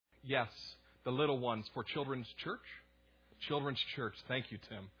Yes, the little ones for Children's Church? Children's Church. Thank you,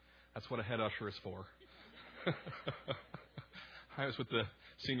 Tim. That's what a head usher is for. I was with the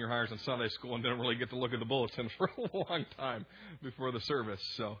senior hires in Sunday school and didn't really get to look at the bulletins for a long time before the service.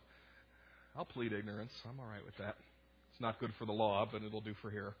 So I'll plead ignorance. I'm all right with that. It's not good for the law, but it'll do for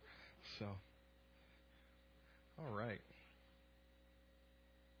here. So, all right.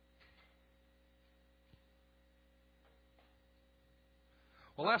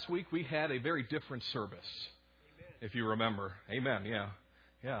 Well, last week we had a very different service, Amen. If you remember. Amen, yeah.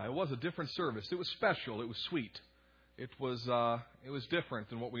 Yeah, it was a different service. It was special. It was sweet. It was different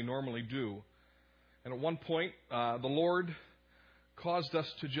than what we normally do. And at one point, the Lord caused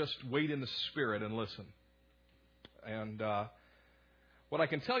us to just wait in the Spirit and listen. And what I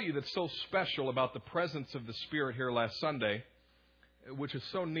can tell you that's so special about the presence of the Spirit here last Sunday, which is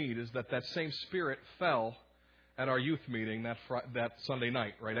so neat, is that same Spirit fell at our youth meeting that Sunday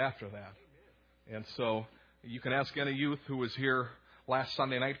night, right after that. And so you can ask any youth who was here last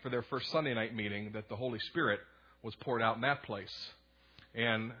Sunday night for their first Sunday night meeting that the Holy Spirit was poured out in that place.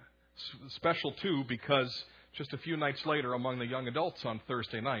 And special, too, because just a few nights later among the young adults on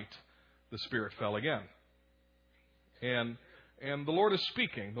Thursday night, the Spirit fell again. And the Lord is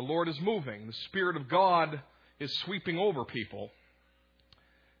speaking. The Lord is moving. The Spirit of God is sweeping over people.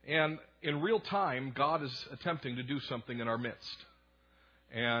 And in real time, God is attempting to do something in our midst.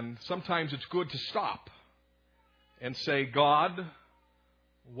 And sometimes it's good to stop and say, God,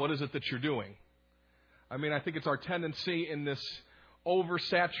 what is it that you're doing? I mean, I think it's our tendency in this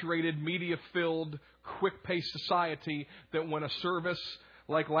oversaturated, media-filled, quick-paced society that when a service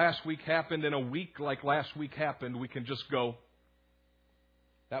like last week happened, in a week like last week happened, we can just go,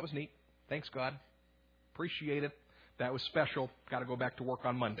 that was neat. Thanks, God. Appreciate it. That was special. Got to go back to work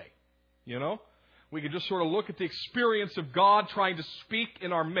on Monday. You know? We can just sort of look at the experience of God trying to speak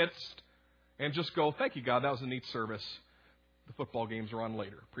in our midst and just go, thank you, God. That was a neat service. The football games are on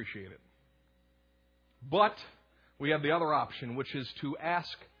later. Appreciate it. But we have the other option, which is to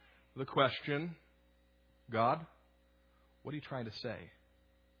ask the question, God, what are you trying to say?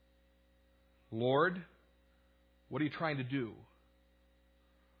 Lord, what are you trying to do?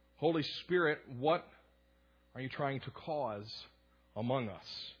 Holy Spirit, what are you trying to cause among us?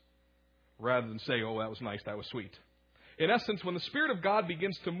 Rather than say, oh, that was nice, that was sweet. In essence, when the Spirit of God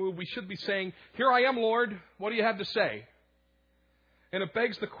begins to move, we should be saying, here I am, Lord, what do you have to say? And it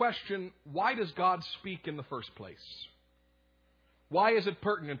begs the question, why does God speak in the first place? Why is it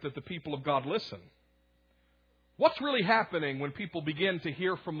pertinent that the people of God listen? What's really happening when people begin to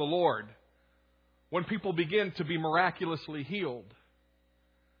hear from the Lord? When people begin to be miraculously healed?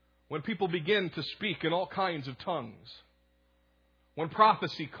 When people begin to speak in all kinds of tongues? When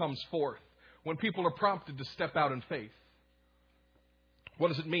prophecy comes forth? When people are prompted to step out in faith? What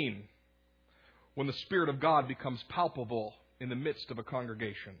does it mean when the Spirit of God becomes palpable in the midst of a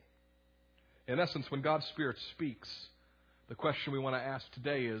congregation? In essence, when God's Spirit speaks, the question we want to ask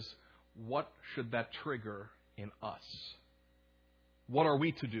today is, what should that trigger in us? What are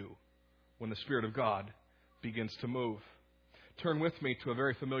we to do when the Spirit of God begins to move? Turn with me to a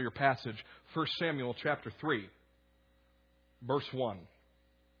very familiar passage, 1 Samuel chapter 3, verse 1.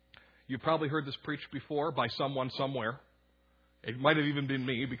 You've probably heard this preached before by someone somewhere. It might have even been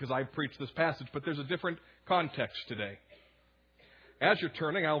me because I've preached this passage, but there's a different context today. As you're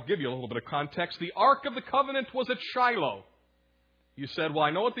turning, I'll give you a little bit of context. The Ark of the Covenant was at Shiloh. You said, well,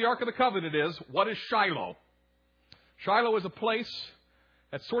 I know what the Ark of the Covenant is. What is Shiloh? Shiloh is a place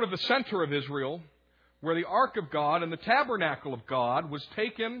at sort of the center of Israel where the Ark of God and the Tabernacle of God was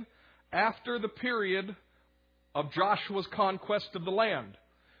taken after the period of Joshua's conquest of the land.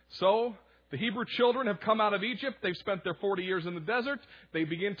 So, the Hebrew children have come out of Egypt. They've spent their 40 years in the desert. They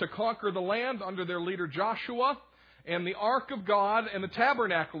begin to conquer the land under their leader Joshua. And the Ark of God and the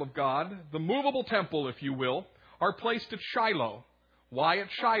Tabernacle of God, the movable temple, if you will, are placed at Shiloh. Why at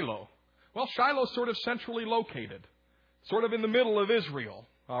Shiloh? Well, Shiloh is sort of centrally located, sort of in the middle of Israel,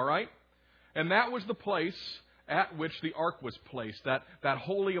 all right? And that was the place at which the Ark was placed, that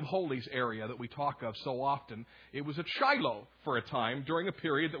Holy of Holies area that we talk of so often. It was at Shiloh for a time during a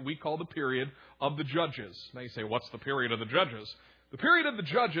period that we call the period of the Judges. Now you say, what's the period of the Judges? The period of the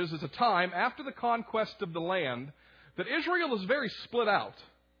Judges is a time after the conquest of the land that Israel is very split out.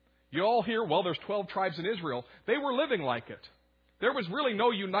 You all hear, well, there's 12 tribes in Israel. They were living like it. There was really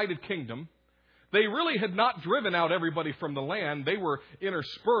no united kingdom. They really had not driven out everybody from the land. They were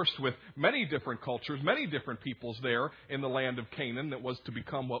interspersed with many different cultures, many different peoples there in the land of Canaan that was to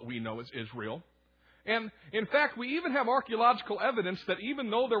become what we know as Israel. And in fact, we even have archaeological evidence that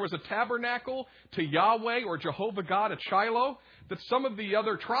even though there was a tabernacle to Yahweh or Jehovah God at Shiloh, that some of the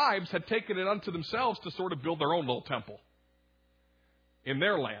other tribes had taken it unto themselves to sort of build their own little temple in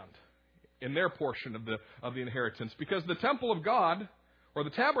their land, in their portion of the inheritance. Because the temple of God, or the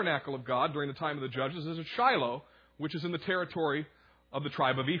tabernacle of God during the time of the judges, is at Shiloh, which is in the territory of the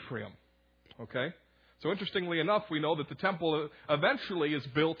tribe of Ephraim. Okay? So interestingly enough, we know that the temple eventually is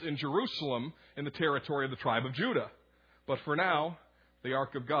built in Jerusalem in the territory of the tribe of Judah. But for now, the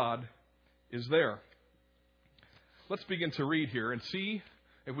Ark of God is there. Let's begin to read here and see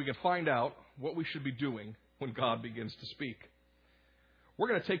if we can find out what we should be doing when God begins to speak. We're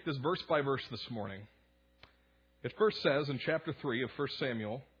going to take this verse by verse this morning. It first says in chapter 3 of 1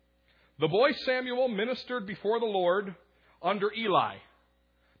 Samuel, "The boy Samuel ministered before the Lord under Eli."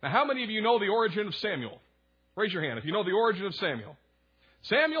 Now, how many of you know the origin of Samuel? Raise your hand if you know the origin of Samuel.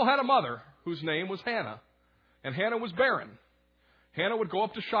 Samuel had a mother whose name was Hannah, and Hannah was barren. Hannah would go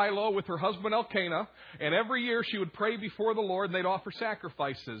up to Shiloh with her husband Elkanah, and every year she would pray before the Lord, and they'd offer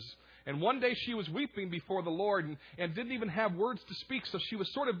sacrifices. And one day she was weeping before the Lord and didn't even have words to speak, so she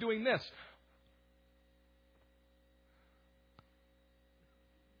was sort of doing this.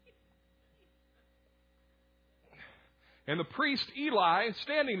 And the priest, Eli,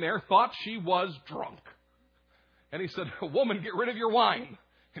 standing there, thought she was drunk. And he said, "Woman, get rid of your wine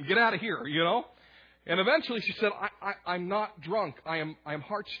and get out of here, you know." And eventually she said, I'm not drunk. I am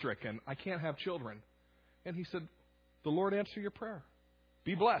heart-stricken. I can't have children. And he said, "The Lord answer your prayer.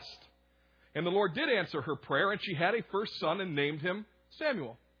 Be blessed." And the Lord did answer her prayer, and she had a first son and named him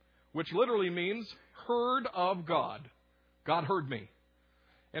Samuel, which literally means heard of God. God heard me.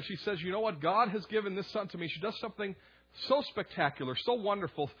 And she says, "You know what? God has given this son to me." She does something so spectacular, so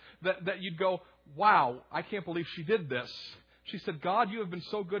wonderful, that you'd go, "Wow, I can't believe she did this." She said, "God, you have been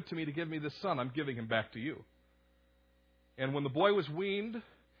so good to me to give me this son. I'm giving him back to you." And when the boy was weaned,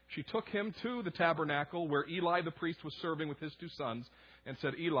 she took him to the tabernacle where Eli the priest was serving with his two sons and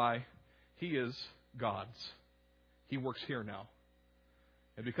said, "Eli, he is God's. He works here now."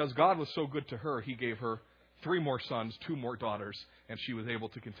 And because God was so good to her, he gave her 3 more sons, 2 more daughters, and she was able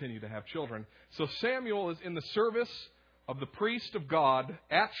to continue to have children. So Samuel is in the service of the priest of God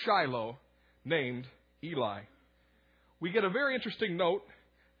at Shiloh named Eli. We get a very interesting note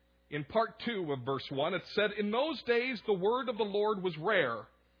in part 2 of verse 1. It said, "In those days the word of the Lord was rare.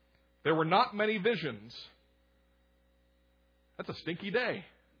 There were not many visions." That's a stinky day.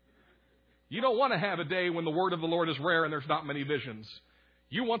 You don't want to have a day when the word of the Lord is rare and there's not many visions.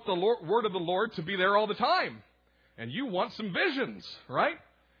 You want the word of the Lord to be there all the time. And you want some visions, right?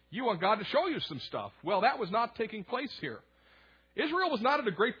 You want God to show you some stuff. Well, that was not taking place here. Israel was not at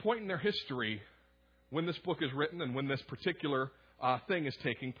a great point in their history when this book is written and when this particular thing is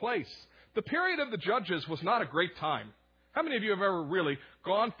taking place. The period of the Judges was not a great time. How many of you have ever really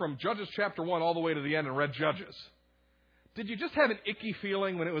gone from Judges chapter 1 all the way to the end and read Judges? Did you just have an icky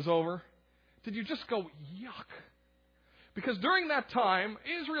feeling when it was over? Did you just go, yuck? Because during that time,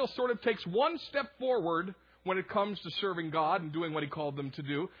 Israel sort of takes one step forward when it comes to serving God and doing what he called them to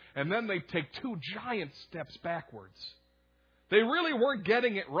do, and then they take 2 giant steps backwards. They really weren't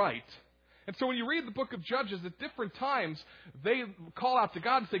getting it right. And so when you read the book of Judges, at different times, they call out to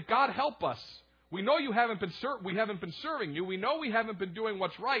God and say, "God, help us. We know we haven't been serving you. We know we haven't been doing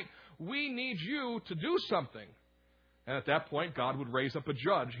what's right. We need you to do something." And at that point, God would raise up a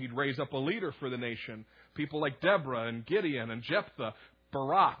judge. He'd raise up a leader for the nation. People like Deborah and Gideon and Jephthah,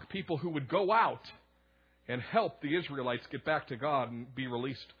 Barak, people who would go out and help the Israelites get back to God and be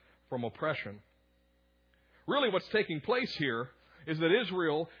released from oppression. Really what's taking place here is that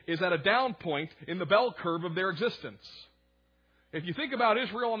Israel is at a down point in the bell curve of their existence. If you think about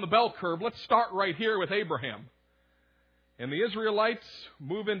Israel on the bell curve, let's start right here with Abraham. And the Israelites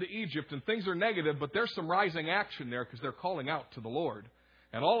move into Egypt, and things are negative, but there's some rising action there because they're calling out to the Lord.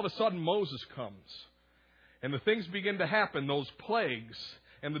 And all of a sudden, Moses comes. And the things begin to happen, those plagues,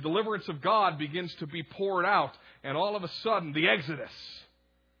 and the deliverance of God begins to be poured out. And all of a sudden, the Exodus,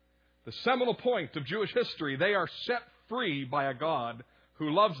 the seminal point of Jewish history, they are set free by a God who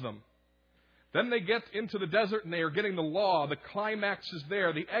loves them. Then they get into the desert and they are getting the law. The climax is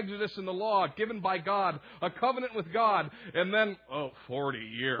there. The Exodus and the law given by God, a covenant with God. And then, 40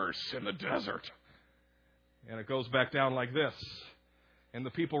 years in the desert. And it goes back down like this. And the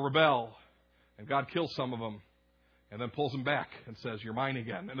people rebel. And God kills some of them. And then pulls them back and says, "You're mine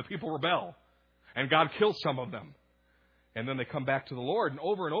again." And the people rebel. And God kills some of them. And then they come back to the Lord. And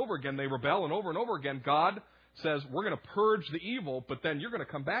over again they rebel. And over again God says, "We're going to purge the evil, but then you're going to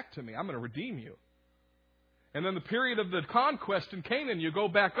come back to me. I'm going to redeem you." And then the period of the conquest in Canaan, you go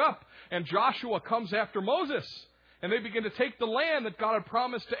back up, and Joshua comes after Moses. And they begin to take the land that God had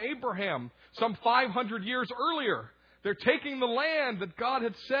promised to Abraham some 500 years earlier. They're taking the land that God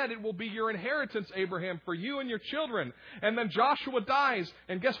had said it will be your inheritance, Abraham, for you and your children. And then Joshua dies,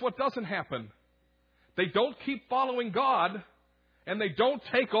 and guess what doesn't happen? They don't keep following God, and they don't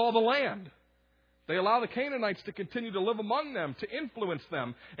take all the land. They allow the Canaanites to continue to live among them, to influence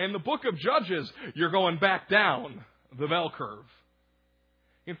them. In the book of Judges, you're going back down the bell curve.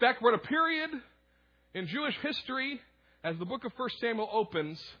 In fact, we're at a period in Jewish history, as the book of 1 Samuel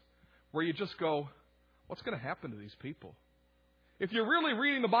opens, where you just go, what's going to happen to these people? If you're really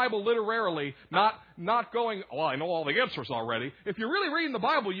reading the Bible literarily, not going, well, I know all the answers already. If you're really reading the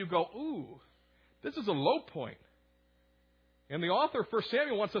Bible, you go, ooh, this is a low point. And the author of 1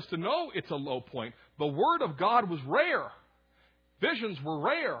 Samuel wants us to know it's a low point. The Word of God was rare. Visions were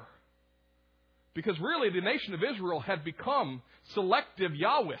rare. Because really, the nation of Israel had become selective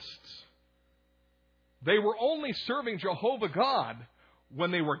Yahwists. They were only serving Jehovah God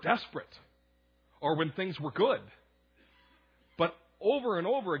when they were desperate or when things were good. But over and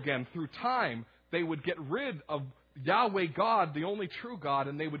over again, through time, they would get rid of Yahweh God, the only true God,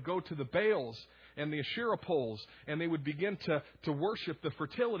 and they would go to the Baals and the Asherah poles, and they would begin to worship the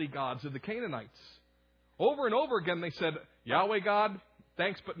fertility gods of the Canaanites. Over and over again, they said, Yahweh God,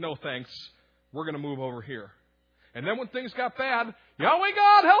 thanks but no thanks. We're going to move over here. And then when things got bad, Yahweh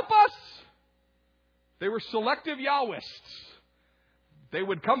God, help us! They were selective Yahwists. They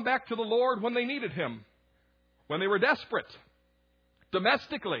would come back to the Lord when they needed Him, when they were desperate.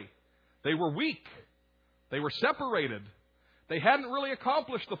 Domestically, they were weak. They were separated. They hadn't really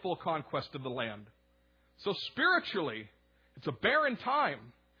accomplished the full conquest of the land. So spiritually, it's a barren time.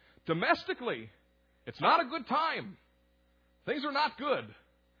 Domestically, it's not a good time. Things are not good.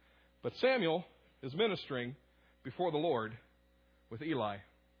 But Samuel is ministering before the Lord with Eli.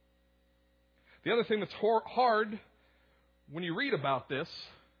 The other thing that's hard when you read about this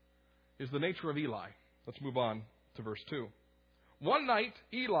is the nature of Eli. Let's move on to verse 2. One night,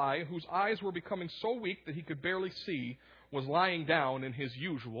 Eli, whose eyes were becoming so weak that he could barely see, was lying down in his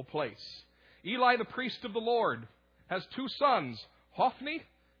usual place. Eli, the priest of the Lord, has two sons, Hophni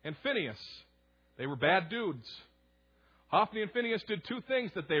and Phinehas. They were bad dudes. Hophni and Phinehas did two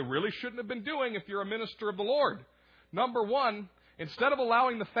things that they really shouldn't have been doing if you're a minister of the Lord. Number one, instead of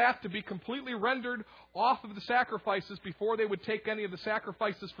allowing the fat to be completely rendered off of the sacrifices before they would take any of the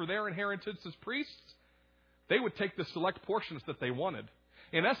sacrifices for their inheritance as priests, they would take the select portions that they wanted.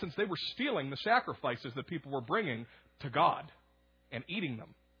 In essence, they were stealing the sacrifices that people were bringing to God and eating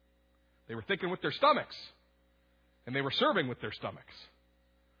them. They were thinking with their stomachs, and they were serving with their stomachs.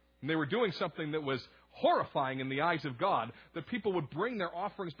 And they were doing something that was horrifying in the eyes of God, that people would bring their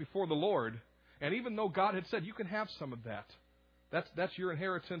offerings before the Lord, and even though God had said, you can have some of that, that's your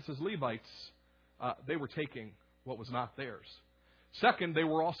inheritance as Levites, they were taking what was not theirs. Second, they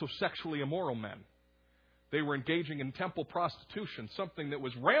were also sexually immoral men. They were engaging in temple prostitution, something that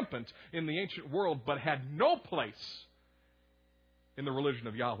was rampant in the ancient world but had no place in the religion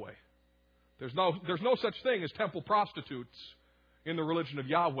of Yahweh. There's no such thing as temple prostitutes in the religion of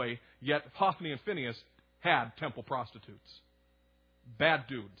Yahweh, yet Hophni and Phinehas had temple prostitutes. Bad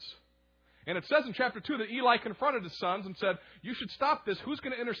dudes. And it says in chapter 2 that Eli confronted his sons and said, you should stop this. Who's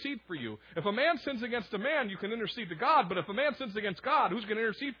going to intercede for you? If a man sins against a man, you can intercede to God. But if a man sins against God, who's going to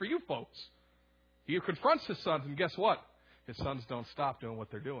intercede for you folks? He confronts his sons, and guess what? His sons don't stop doing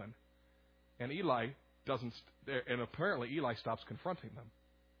what they're doing. And Eli doesn't, and apparently Eli stops confronting them.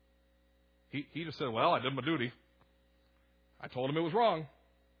 He just said, well, I did my duty. I told him it was wrong.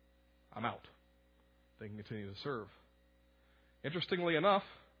 I'm out. They can continue to serve. Interestingly enough,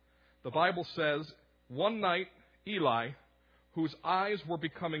 the Bible says, one night, Eli, whose eyes were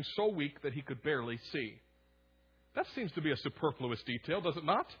becoming so weak that he could barely see. That seems to be a superfluous detail, does it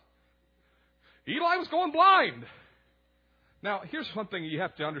not? Eli was going blind. Now, here's something you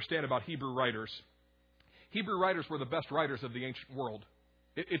have to understand about Hebrew writers. Hebrew writers were the best writers of the ancient world.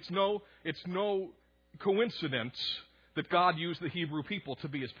 It's no coincidence that God used the Hebrew people to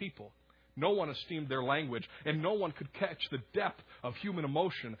be His people. No one esteemed their language, and no one could catch the depth of human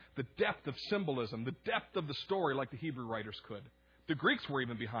emotion, the depth of symbolism, the depth of the story like the Hebrew writers could. The Greeks were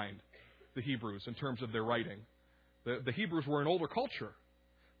even behind the Hebrews in terms of their writing. The Hebrews were an older culture.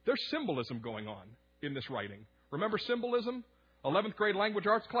 There's symbolism going on in this writing. Remember symbolism? 11th grade language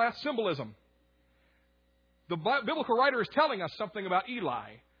arts class? Symbolism. The biblical writer is telling us something about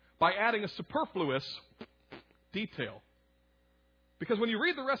Eli by adding a superfluous detail. Because when you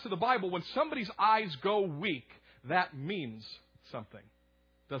read the rest of the Bible, when somebody's eyes go weak, that means something.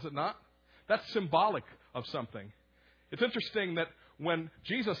 Does it not? That's symbolic of something. It's interesting that when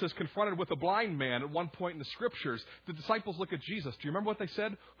Jesus is confronted with a blind man at one point in the Scriptures, the disciples look at Jesus. Do you remember what they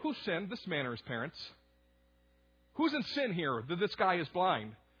said? Who sinned, this man or his parents? Who's in sin here that this guy is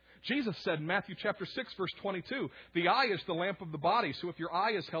blind? Jesus said in Matthew chapter 6, verse 22, the eye is the lamp of the body, so if your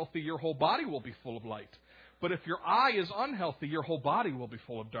eye is healthy, your whole body will be full of light. But if your eye is unhealthy, your whole body will be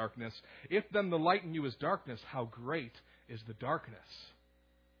full of darkness. If then the light in you is darkness, how great is the darkness?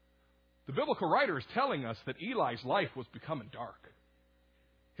 The biblical writer is telling us that Eli's life was becoming dark.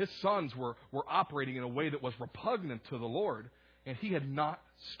 His sons were operating in a way that was repugnant to the Lord, and he had not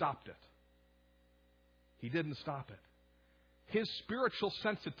stopped it. He didn't stop it. His spiritual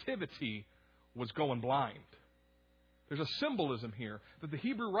sensitivity was going blind. There's a symbolism here that the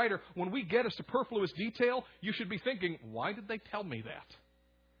Hebrew writer, when we get a superfluous detail, you should be thinking, why did they tell me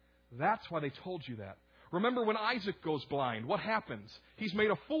that? That's why they told you that. Remember when Isaac goes blind, what happens? He's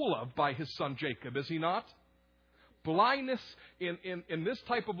made a fool of by his son Jacob, is he not? Blindness in this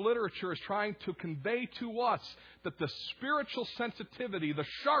type of literature is trying to convey to us that the spiritual sensitivity, the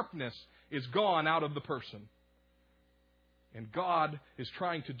sharpness, is gone out of the person. And God is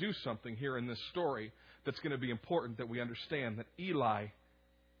trying to do something here in this story that's going to be important that we understand that Eli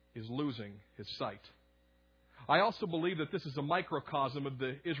is losing his sight. I also believe that this is a microcosm of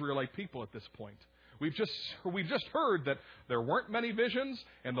the Israelite people at this point. We've just heard that there weren't many visions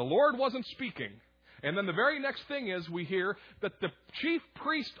and the Lord wasn't speaking. And then the very next thing is we hear that the chief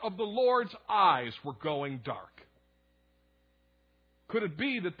priest of the Lord's eyes were going dark. Could it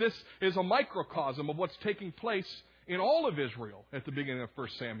be that this is a microcosm of what's taking place in all of Israel at the beginning of 1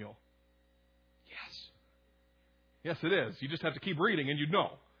 Samuel? Yes. Yes, it is. You just have to keep reading and you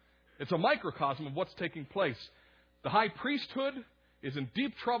know. It's a microcosm of what's taking place. The high priesthood is in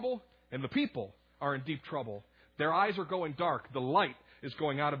deep trouble and the people are in deep trouble. Their eyes are going dark. The light is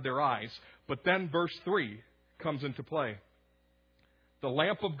going out of their eyes. But then verse 3 comes into play. The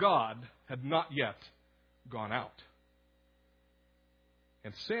lamp of God had not yet gone out.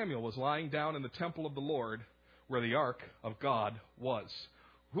 And Samuel was lying down in the temple of the Lord where the ark of God was.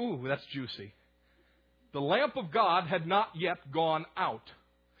 Ooh, that's juicy. The lamp of God had not yet gone out.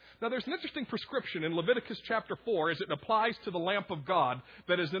 Now there's an interesting prescription in Leviticus chapter 4 as it applies to the lamp of God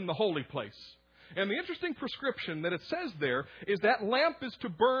that is in the holy place. And the interesting prescription that it says there is that lamp is to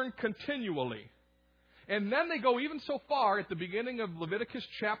burn continually. And then they go even so far at the beginning of Leviticus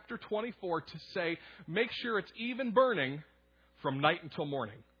chapter 24 to say, make sure it's even burning from night until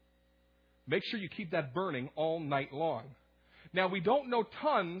morning. Make sure you keep that burning all night long. Now, we don't know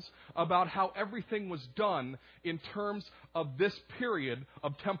tons about how everything was done in terms of this period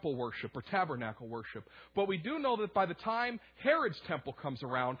of temple worship or tabernacle worship. But we do know that by the time Herod's temple comes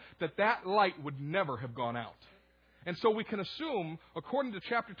around, that light would never have gone out. And so we can assume, according to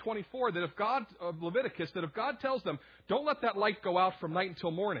chapter 24, that of Leviticus, that if God tells them, don't let that light go out from night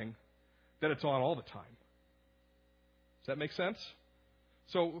until morning, that it's on all the time. Does that make sense?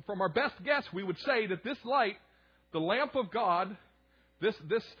 So from our best guess, we would say that this light, the lamp of God, this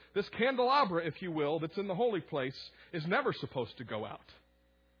candelabra, if you will, that's in the holy place, is never supposed to go out.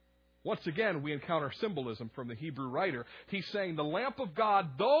 Once again, we encounter symbolism from the Hebrew writer. He's saying the lamp of God,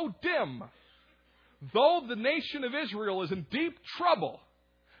 though dim, though the nation of Israel is in deep trouble,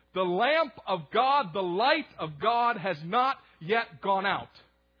 the lamp of God, the light of God, has not yet gone out.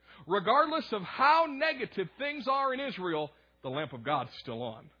 Regardless of how negative things are in Israel, the lamp of God's still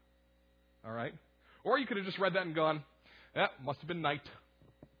on. All right? Or you could have just read that and gone, must have been night.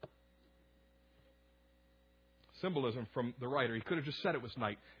 Symbolism from the writer. He could have just said it was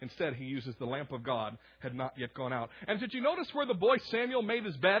night. Instead, he uses the lamp of God had not yet gone out. And did you notice where the boy Samuel made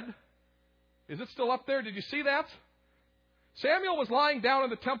his bed? Is it still up there? Did you see that? Samuel was lying down in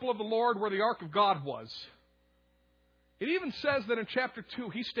the temple of the Lord where the ark of God was. It even says that in chapter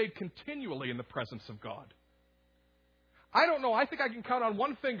 2, he stayed continually in the presence of God. I don't know. I think I can count on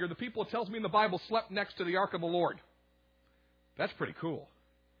one finger the people it tells me in the Bible slept next to the ark of the Lord. That's pretty cool.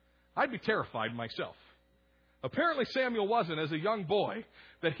 I'd be terrified myself. Apparently Samuel wasn't, as a young boy,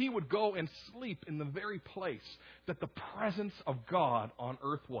 that he would go and sleep in the very place that the presence of God on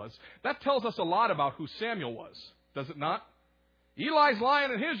earth was. That tells us a lot about who Samuel was, does it not? Eli's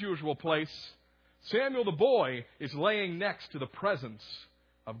lying in his usual place. Samuel the boy is laying next to the presence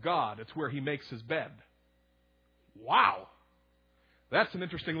of God. It's where he makes his bed. Wow! That's an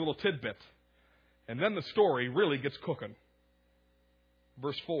interesting little tidbit. And then the story really gets cooking.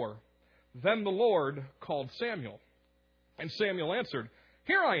 Verse 4. Then the Lord called Samuel. And Samuel answered,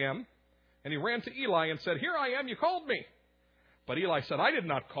 Here I am. And he ran to Eli and said, Here I am, you called me. But Eli said, I did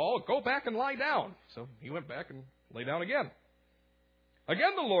not call. Go back and lie down. So he went back and lay down again.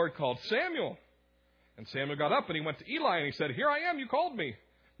 Again the Lord called, Samuel. And Samuel got up and he went to Eli and he said, Here I am, you called me.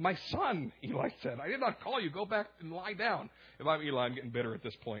 My son, Eli said, I did not call you. Go back and lie down. If I'm Eli, I'm getting bitter at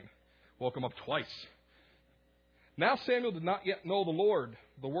this point. Woke him up twice. Now Samuel did not yet know the Lord.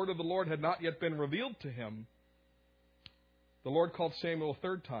 The word of the Lord had not yet been revealed to him. The Lord called Samuel a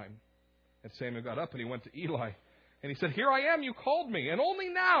third time. And Samuel got up and he went to Eli. And he said, Here I am, you called me. And only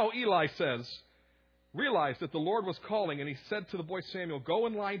now, Eli says, realized that the Lord was calling. And he said to the boy Samuel, Go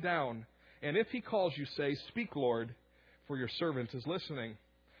and lie down. And if he calls you, say, Speak, Lord, for your servant is listening.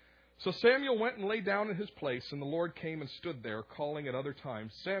 So Samuel went and lay down in his place, and the Lord came and stood there, calling at other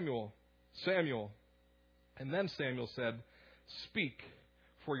times, Samuel, Samuel. And then Samuel said, Speak,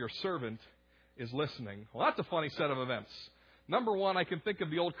 for your servant is listening. Well, that's a funny set of events. Number one, I can think of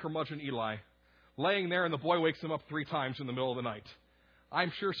the old curmudgeon Eli, laying there, and the boy wakes him up 3 times in the middle of the night.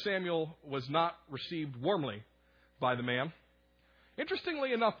 I'm sure Samuel was not received warmly by the man.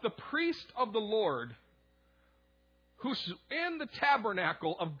 Interestingly enough, the priest of the Lord, who's in the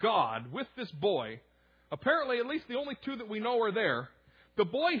tabernacle of God with this boy, apparently at least the only 2 that we know are there, the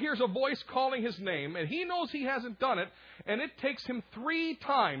boy hears a voice calling his name, and he knows he hasn't done it, and it takes him 3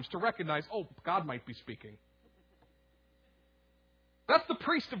 times to recognize, oh, God might be speaking. That's the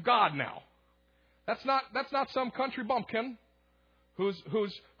priest of God now. That's not some country bumpkin who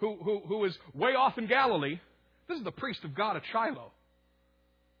is way off in Galilee. This is the priest of God at Shiloh.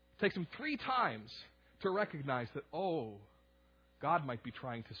 It takes him 3 times to recognize that, oh, God might be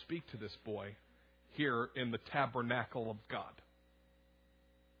trying to speak to this boy here in the tabernacle of God.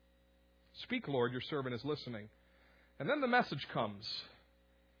 Speak, Lord, your servant is listening. And then the message comes.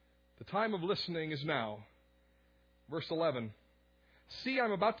 The time of listening is now. Verse 11. See,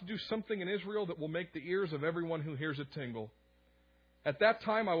 I'm about to do something in Israel that will make the ears of everyone who hears it tingle. At that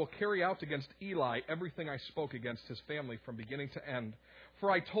time I will carry out against Eli everything I spoke against his family from beginning to end.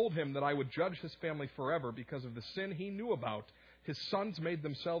 For I told him that I would judge his family forever because of the sin he knew about. His sons made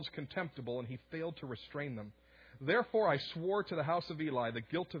themselves contemptible, and he failed to restrain them. Therefore I swore to the house of Eli, the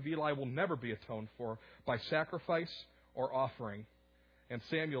guilt of Eli will never be atoned for by sacrifice or offering. And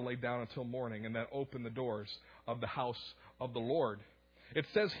Samuel lay down until morning, and then opened the doors of the house of the Lord. It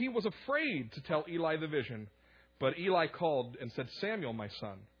says he was afraid to tell Eli the vision. But Eli called and said, Samuel, my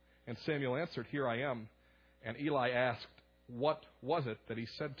son. And Samuel answered, Here I am. And Eli asked, What was it that he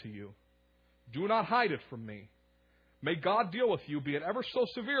said to you? Do not hide it from me. May God deal with you, be it ever so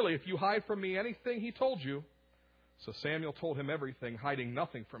severely, if you hide from me anything he told you. So Samuel told him everything, hiding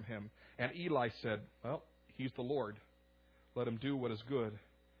nothing from him. And Eli said, Well, he's the Lord. Let him do what is good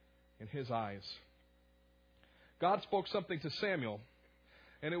in his eyes. God spoke something to Samuel,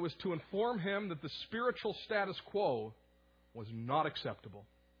 and it was to inform him that the spiritual status quo was not acceptable.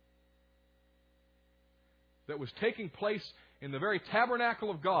 That was taking place in the very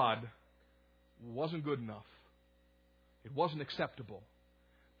tabernacle of God wasn't good enough. It wasn't acceptable.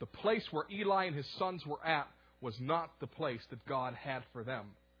 The place where Eli and his sons were at was not the place that God had for them.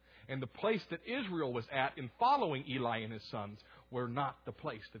 And the place that Israel was at in following Eli and his sons were not the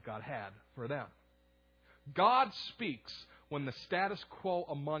place that God had for them. God speaks when the status quo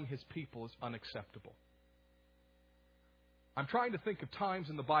among his people is unacceptable. I'm trying to think of times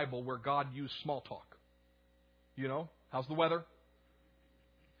in the Bible where God used small talk. You know, how's the weather?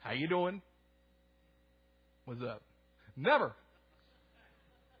 How you doing? What's up? Never.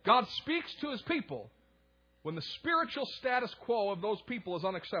 God speaks to his people when the spiritual status quo of those people is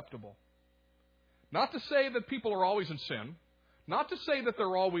unacceptable. Not to say that people are always in sin. Not to say that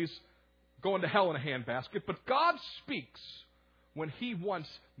they're always going to hell in a handbasket. But God speaks when he wants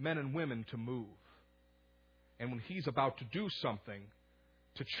men and women to move. And when he's about to do something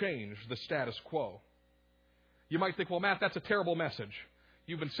to change the status quo. You might think, well, Matt, that's a terrible message.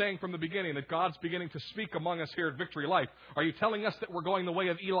 You've been saying from the beginning that God's beginning to speak among us here at Victory Life. Are you telling us that we're going the way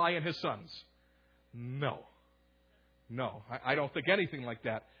of Eli and his sons? No. No, I don't think anything like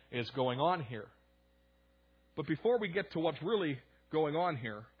that is going on here. But before we get to what's really going on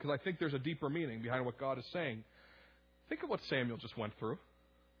here, because I think there's a deeper meaning behind what God is saying, think of what Samuel just went through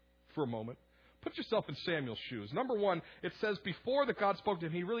for a moment. Put yourself in Samuel's shoes. Number one, it says before that God spoke to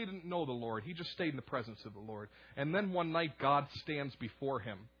him, he really didn't know the Lord. He just stayed in the presence of the Lord. And then one night, God stands before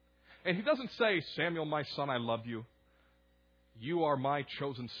him. And he doesn't say, Samuel, my son, I love you. You are my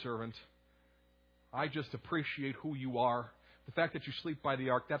chosen servant. I just appreciate who you are. The fact that you sleep by the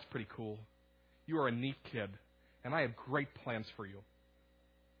ark, that's pretty cool. You are a neat kid. And I have great plans for you.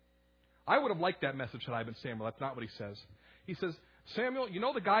 I would have liked that message had I been Samuel. That's not what he says. He says, Samuel, you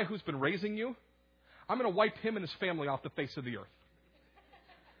know the guy who's been raising you? I'm going to wipe him and his family off the face of the earth.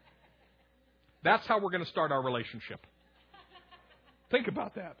 That's how we're going to start our relationship. Think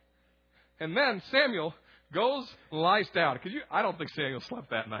about that. And then Samuel goes and lies down. I don't think Samuel slept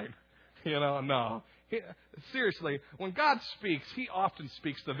that night. No. Seriously, when God speaks, He often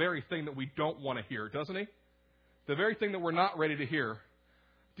speaks the very thing that we don't want to hear, doesn't He? The very thing that we're not ready to hear.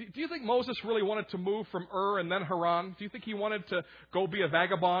 Do you think Moses really wanted to move from Ur and then Haran? Do you think he wanted to go be a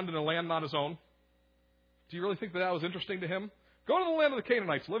vagabond in a land not his own? Do you really think that was interesting to him? Go to the land of the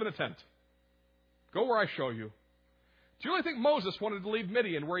Canaanites, live in a tent. Go where I show you. Do you really think Moses wanted to leave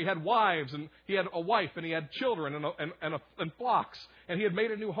Midian, where he had wives, and he had a wife, and he had children, and flocks, and he had made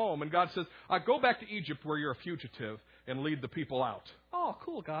a new home? And God says, go back to Egypt, where you're a fugitive, and lead the people out. Oh,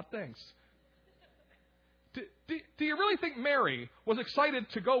 cool, God, thanks. Do you really think Mary was excited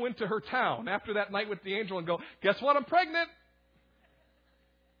to go into her town after that night with the angel and go, guess what, I'm pregnant?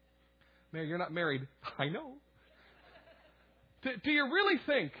 Mary, you're not married. I know. Do you really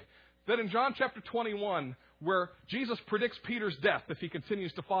think that in John chapter 21, where Jesus predicts Peter's death if he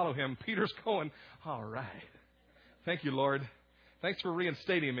continues to follow him, Peter's going, all right. Thank you, Lord. Thanks for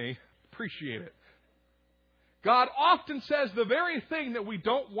reinstating me. Appreciate it. God often says the very thing that we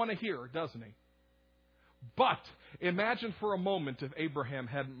don't want to hear, doesn't He? But imagine for a moment if Abraham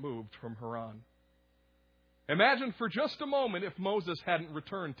hadn't moved from Haran. Imagine for just a moment if Moses hadn't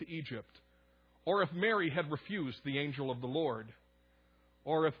returned to Egypt. Or if Mary had refused the angel of the Lord.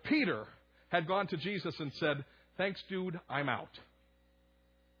 Or if Peter had gone to Jesus and said, thanks, dude, I'm out.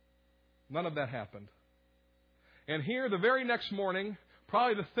 None of that happened. And here, the very next morning,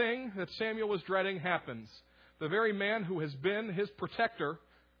 probably the thing that Samuel was dreading happens. The very man who has been his protector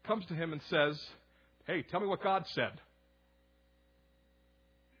comes to him and says, hey, tell me what God said.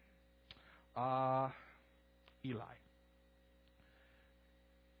 Eli.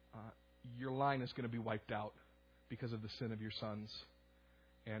 Your line is going to be wiped out because of the sin of your sons.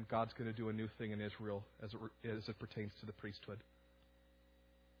 And God's going to do a new thing in Israel as it pertains to the priesthood.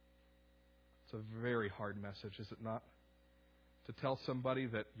 It's a very hard message, is it not? To tell somebody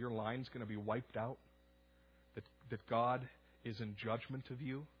that your line's going to be wiped out, that God is in judgment of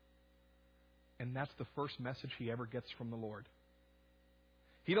you. And that's the first message he ever gets from the Lord.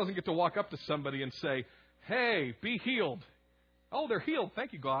 He doesn't get to walk up to somebody and say, hey, be healed. Oh, they're healed.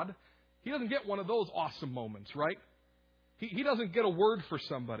 Thank you, God. He doesn't get one of those awesome moments, right? He doesn't get a word for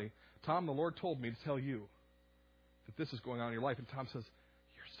somebody. Tom, the Lord told me to tell you that this is going on in your life. And Tom says,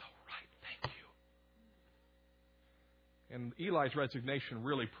 you're so right. Thank you. And Eli's resignation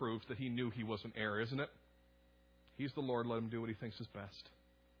really proves that he knew he was an heir, isn't it? He's the Lord. Let him do what he thinks is best.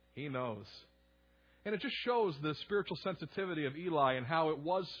 He knows. And it just shows the spiritual sensitivity of Eli and how it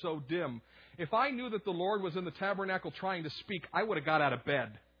was so dim. If I knew that the Lord was in the tabernacle trying to speak, I would have got out of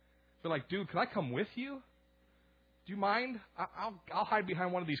bed. Be like, dude, can I come with you? Do you mind? I'll hide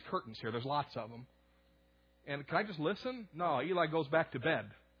behind one of these curtains here. There's lots of them. And can I just listen? No, Eli goes back to bed.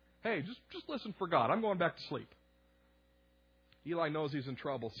 Hey, just listen for God. I'm going back to sleep. Eli knows he's in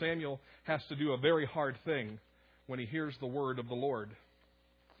trouble. Samuel has to do a very hard thing when he hears the word of the Lord.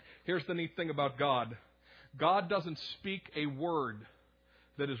 Here's the neat thing about God. God doesn't speak a word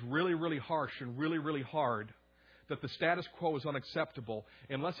that is really, really harsh and really, really hard, that the status quo is unacceptable,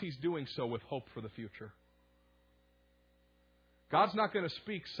 unless He's doing so with hope for the future. God's not going to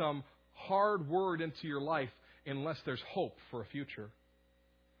speak some hard word into your life unless there's hope for a future.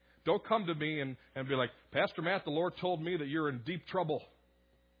 Don't come to me and be like, Pastor Matt, the Lord told me that you're in deep trouble.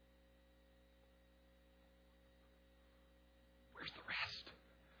 Where's the rest?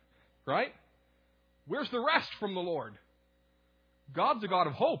 Right? Where's the rest from the Lord? God's a God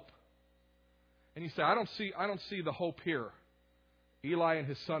of hope. And you say, I don't see the hope here. Eli and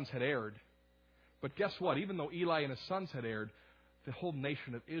his sons had erred. But guess what? Even though Eli and his sons had erred, the whole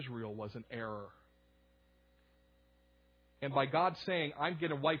nation of Israel was in error. And by God saying, I'm going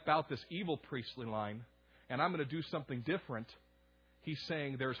to wipe out this evil priestly line, and I'm going to do something different, He's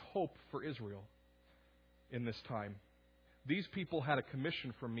saying there's hope for Israel in this time. These people had a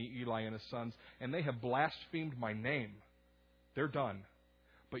commission from me, Eli and his sons, and they have blasphemed my name. They're done.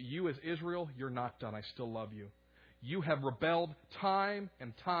 But you as Israel, you're not done. I still love you. You have rebelled time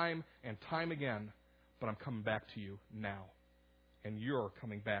and time and time again, but I'm coming back to you now. And you're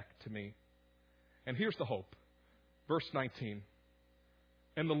coming back to me. And here's the hope. Verse 19.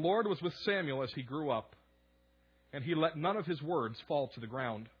 And the Lord was with Samuel as he grew up, and he let none of his words fall to the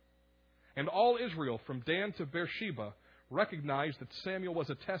ground. And all Israel, from Dan to Beersheba, recognized that Samuel was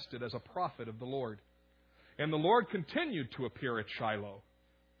attested as a prophet of the Lord. And the Lord continued to appear at Shiloh,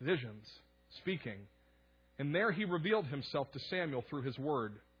 visions, speaking. And there he revealed himself to Samuel through his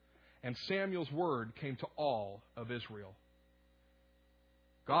word. And Samuel's word came to all of Israel.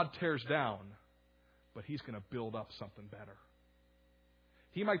 God tears down, but He's going to build up something better.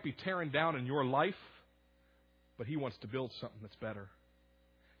 He might be tearing down in your life, but He wants to build something that's better.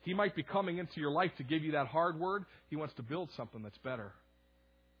 He might be coming into your life to give you that hard word. He wants to build something that's better.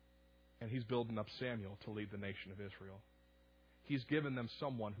 And He's building up Samuel to lead the nation of Israel. He's given them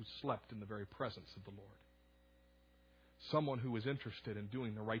someone who slept in the very presence of the Lord. Someone who was interested in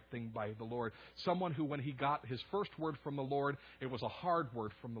doing the right thing by the Lord. Someone who, when he got his first word from the Lord, it was a hard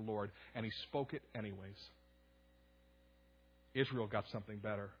word from the Lord, and he spoke it anyways. Israel got something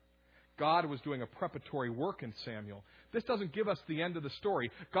better. God was doing a preparatory work in Samuel. This doesn't give us the end of the story.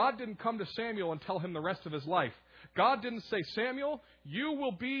 God didn't come to Samuel and tell him the rest of his life. God didn't say, Samuel, you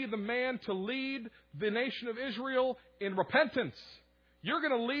will be the man to lead the nation of Israel in repentance. You're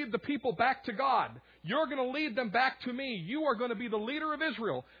going to lead the people back to God. You're going to lead them back to me. You are going to be the leader of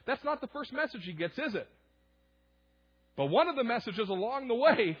Israel. That's not the first message he gets, is it? But one of the messages along the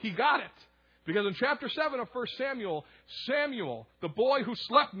way, he got it. Because in chapter 7 of 1 Samuel, Samuel, the boy who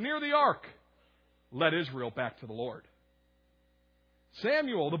slept near the ark, led Israel back to the Lord.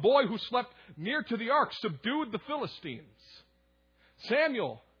 Samuel, the boy who slept near to the ark, subdued the Philistines.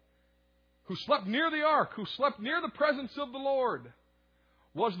 Samuel, who slept near the ark, who slept near the presence of the Lord,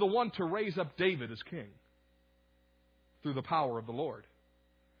 was the one to raise up David as king through the power of the Lord.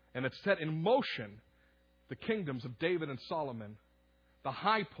 And it set in motion the kingdoms of David and Solomon, the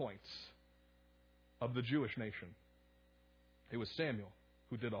high points of the Jewish nation. It was Samuel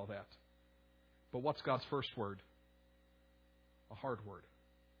who did all that. But what's God's first word? A hard word.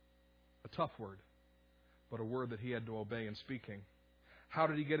 A tough word. But a word that he had to obey in speaking. How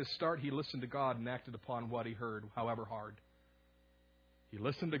did he get his start? He listened to God and acted upon what he heard, however hard. He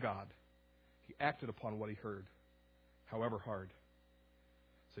listened to God. He acted upon what he heard, however hard.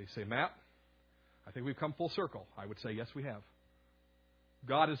 So you say, Matt, I think we've come full circle. I would say, yes, we have.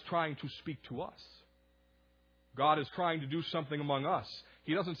 God is trying to speak to us. God is trying to do something among us.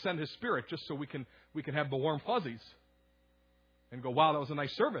 He doesn't send His Spirit just so we can have the warm fuzzies and go, wow, that was a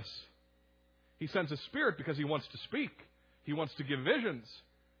nice service. He sends His Spirit because He wants to speak. He wants to give visions.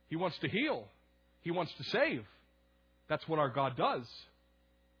 He wants to heal. He wants to save. That's what our God does.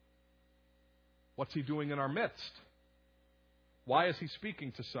 What's He doing in our midst? Why is He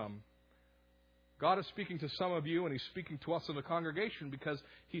speaking to some? God is speaking to some of you, and He's speaking to us in the congregation because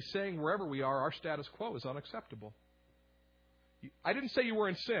He's saying wherever we are, our status quo is unacceptable. I didn't say you were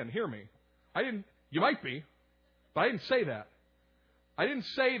in sin. Hear me. You might be, but I didn't say that. I didn't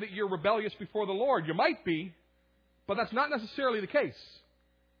say that you're rebellious before the Lord. You might be, but that's not necessarily the case.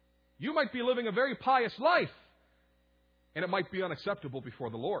 You might be living a very pious life, and it might be unacceptable before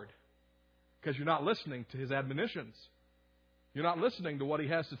the Lord because you're not listening to His admonitions. You're not listening to what He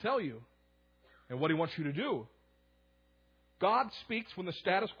has to tell you and what He wants you to do. God speaks when the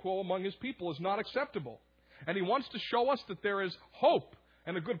status quo among His people is not acceptable. And He wants to show us that there is hope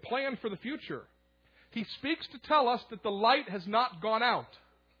and a good plan for the future. He speaks to tell us that the light has not gone out.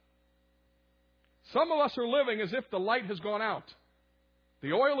 Some of us are living as if the light has gone out.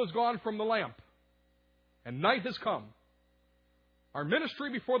 The oil is gone from the lamp. And night has come. Our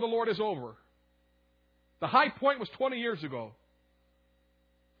ministry before the Lord is over. The high point was 20 years ago.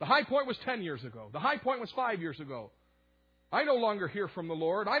 The high point was 10 years ago. The high point was 5 years ago. I no longer hear from the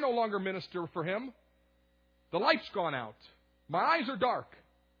Lord. I no longer minister for Him. The light's gone out. My eyes are dark.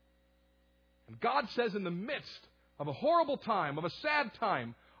 And God says in the midst of a horrible time, of a sad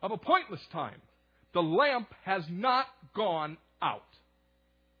time, of a pointless time, the lamp has not gone out.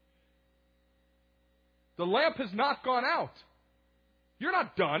 The lamp has not gone out. You're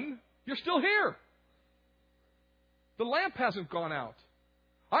not done. You're still here. The lamp hasn't gone out.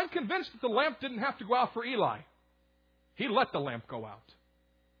 I'm convinced that the lamp didn't have to go out for Eli. He let the lamp go out.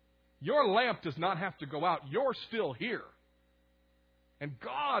 Your lamp does not have to go out. You're still here. And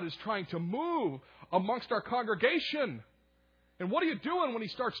God is trying to move amongst our congregation. And what are you doing when He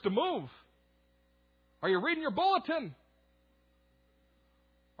starts to move? Are you reading your bulletin?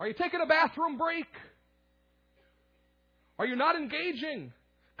 Are you taking a bathroom break? Are you not engaging?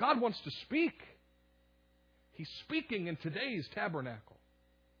 God wants to speak. He's speaking in today's tabernacle.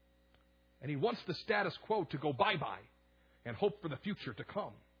 And He wants the status quo to go bye-bye and hope for the future to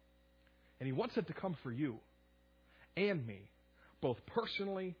come. And He wants it to come for you and me, both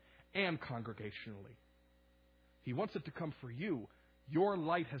personally and congregationally. He wants it to come for you. Your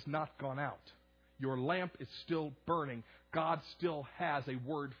light has not gone out. Your lamp is still burning. God still has a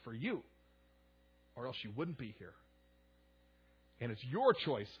word for you, or else you wouldn't be here. And it's your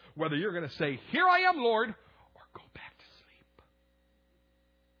choice whether you're going to say, "Here I am, Lord," or go back to sleep.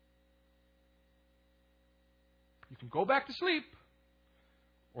 You can go back to sleep,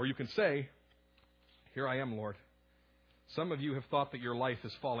 or you can say, "Here I am, Lord. Some of you have thought that your life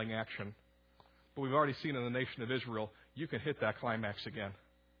is falling action. But we've already seen in the nation of Israel, you can hit that climax again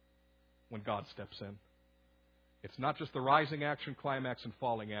when God steps in. It's not just the rising action, climax, and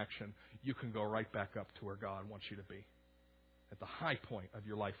falling action. You can go right back up to where God wants you to be, at the high point of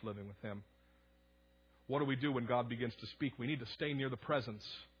your life living with Him. What do we do when God begins to speak? We need to stay near the presence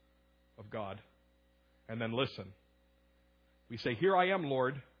of God and then listen. We say, "Here I am,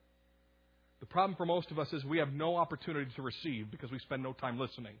 Lord." The problem for most of us is we have no opportunity to receive because we spend no time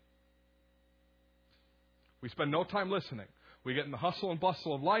listening. We spend no time listening. We get in the hustle and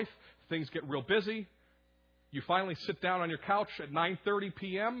bustle of life. Things get real busy. You finally sit down on your couch at 9:30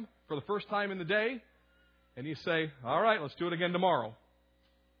 p.m. for the first time in the day, and you say, "All right, let's do it again tomorrow."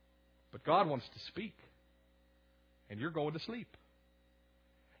 But God wants to speak, and you're going to sleep.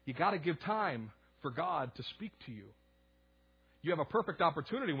 You got to give time for God to speak to you. You have a perfect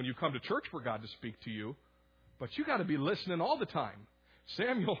opportunity when you come to church for God to speak to you, but you got to be listening all the time.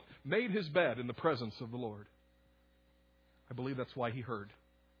 Samuel made his bed in the presence of the Lord. I believe that's why he heard.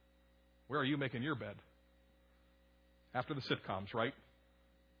 Where are you making your bed? After the sitcoms, right?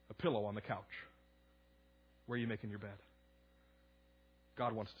 A pillow on the couch. Where are you making your bed?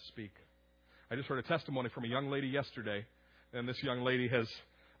 God wants to speak. I just heard a testimony from a young lady yesterday, and this young lady has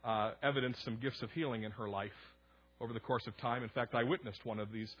evidenced some gifts of healing in her life over the course of time. In fact, I witnessed one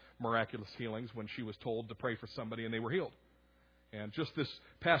of these miraculous healings when she was told to pray for somebody and they were healed. And just this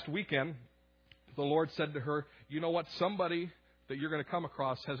past weekend, the Lord said to her, "You know what? Somebody that you're going to come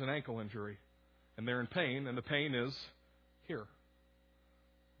across has an ankle injury, and they're in pain, and the pain is here."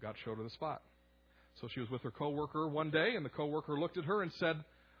 God showed her the spot. So she was with her coworker one day, and the coworker looked at her and said,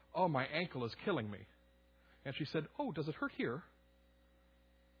 "Oh, my ankle is killing me." And she said, "Oh, does it hurt here?"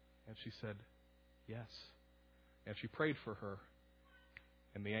 And she said, "Yes." And she prayed for her,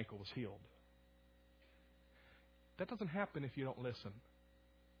 and the ankle was healed. That doesn't happen if you don't listen.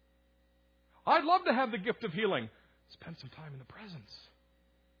 I'd love to have the gift of healing. Spend some time in the presence.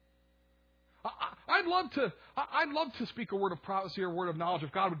 I'd love to speak a word of prophecy or a word of knowledge.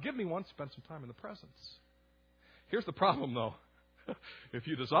 If God would give me one, spend some time in the presence. Here's the problem, though. If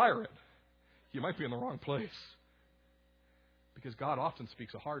you desire it, you might be in the wrong place. Because God often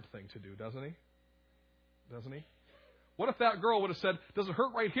speaks a hard thing to do, doesn't He? Doesn't He? What if that girl would have said, "Does it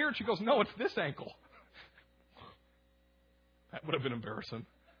hurt right here?" And she goes, "No, it's this ankle." That would have been embarrassing.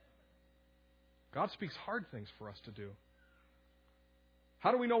 God speaks hard things for us to do.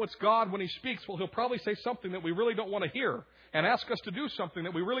 How do we know it's God when He speaks? Well, He'll probably say something that we really don't want to hear and ask us to do something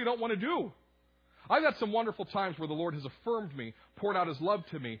that we really don't want to do. I've had some wonderful times where the Lord has affirmed me, poured out His love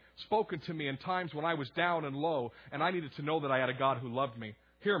to me, spoken to me in times when I was down and low, and I needed to know that I had a God who loved me.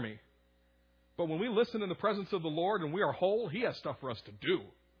 Hear me. But when we listen in the presence of the Lord and we are whole, He has stuff for us to do.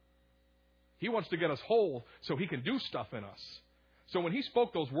 He wants to get us whole so He can do stuff in us. So when He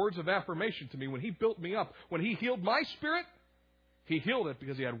spoke those words of affirmation to me, when He built me up, when He healed my spirit, He healed it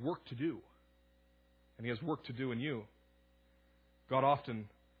because He had work to do. And He has work to do in you. God often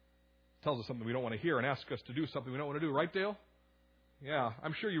tells us something we don't want to hear and asks us to do something we don't want to do. Right, Dale? Yeah,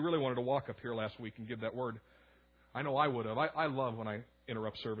 I'm sure you really wanted to walk up here last week and give that word. I know I would have. I love when I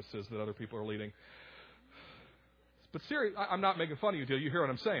interrupt services that other people are leading. But seriously, I'm not making fun of you, Dale. You hear what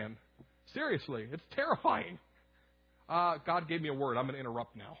I'm saying? Seriously, it's terrifying. God gave me a word. I'm going to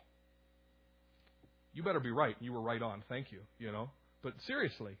interrupt now. You better be right. You were right on. Thank you. But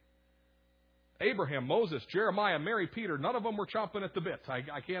seriously, Abraham, Moses, Jeremiah, Mary, Peter, none of them were chomping at the bit.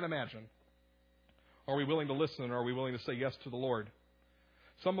 I can't imagine. Are we willing to listen, or are we willing to say yes to the Lord?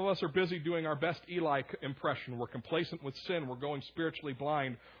 Some of us are busy doing our best Eli impression. We're complacent with sin. We're going spiritually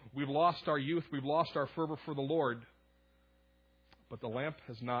blind. We've lost our youth. We've lost our fervor for the Lord. But the lamp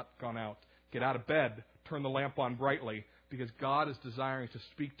has not gone out. Get out of bed. Turn the lamp on brightly, because God is desiring to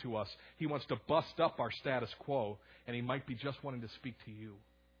speak to us. He wants to bust up our status quo, and He might be just wanting to speak to you.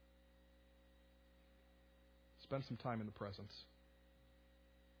 Spend some time in the presence.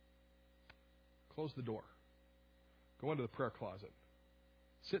 Close the door. Go into the prayer closet.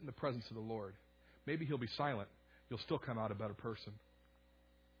 Sit in the presence of the Lord. Maybe He'll be silent. You'll still come out a better person.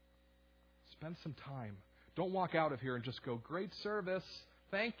 Spend some time. Don't walk out of here and just go, "Great service.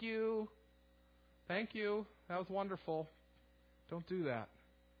 Thank you. Thank you. That was wonderful." Don't do that.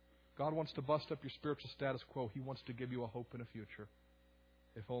 God wants to bust up your spiritual status quo. He wants to give you a hope and a future.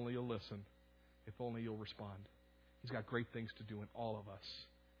 If only you'll listen. If only you'll respond. He's got great things to do in all of us.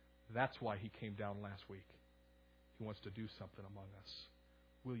 That's why He came down last week. He wants to do something among us.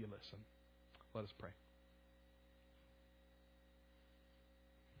 Will you listen? Let us pray.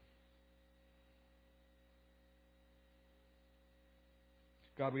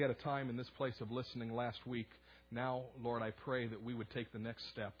 God, we had a time in this place of listening last week. Now, Lord, I pray that we would take the next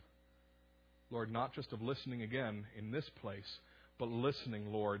step. Lord, not just of listening again in this place, but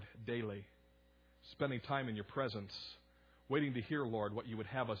listening, Lord, daily. Spending time in your presence, waiting to hear, Lord, what you would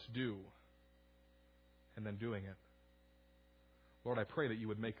have us do, and then doing it. Lord, I pray that you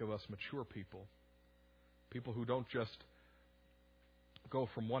would make of us mature people. People who don't just go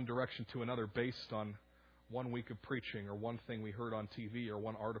from one direction to another based on one week of preaching or one thing we heard on TV or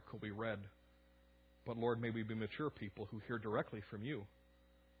one article we read. But Lord, may we be mature people who hear directly from you.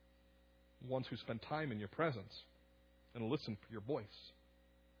 Ones who spend time in your presence and listen for your voice.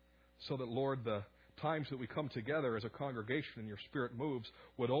 So that, Lord, the times that we come together as a congregation and your Spirit moves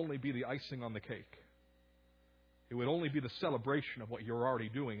would only be the icing on the cake. It would only be the celebration of what you're already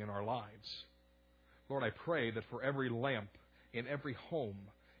doing in our lives. Lord, I pray that for every lamp in every home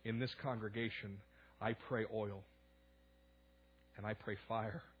in this congregation, I pray oil. And I pray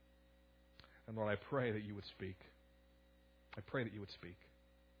fire. And Lord, I pray that you would speak. I pray that you would speak.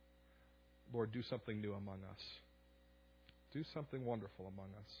 Lord, do something new among us. Do something wonderful among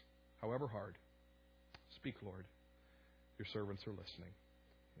us, however hard. Speak, Lord. Your servants are listening.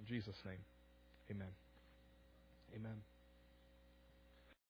 In Jesus' name, amen. Amen.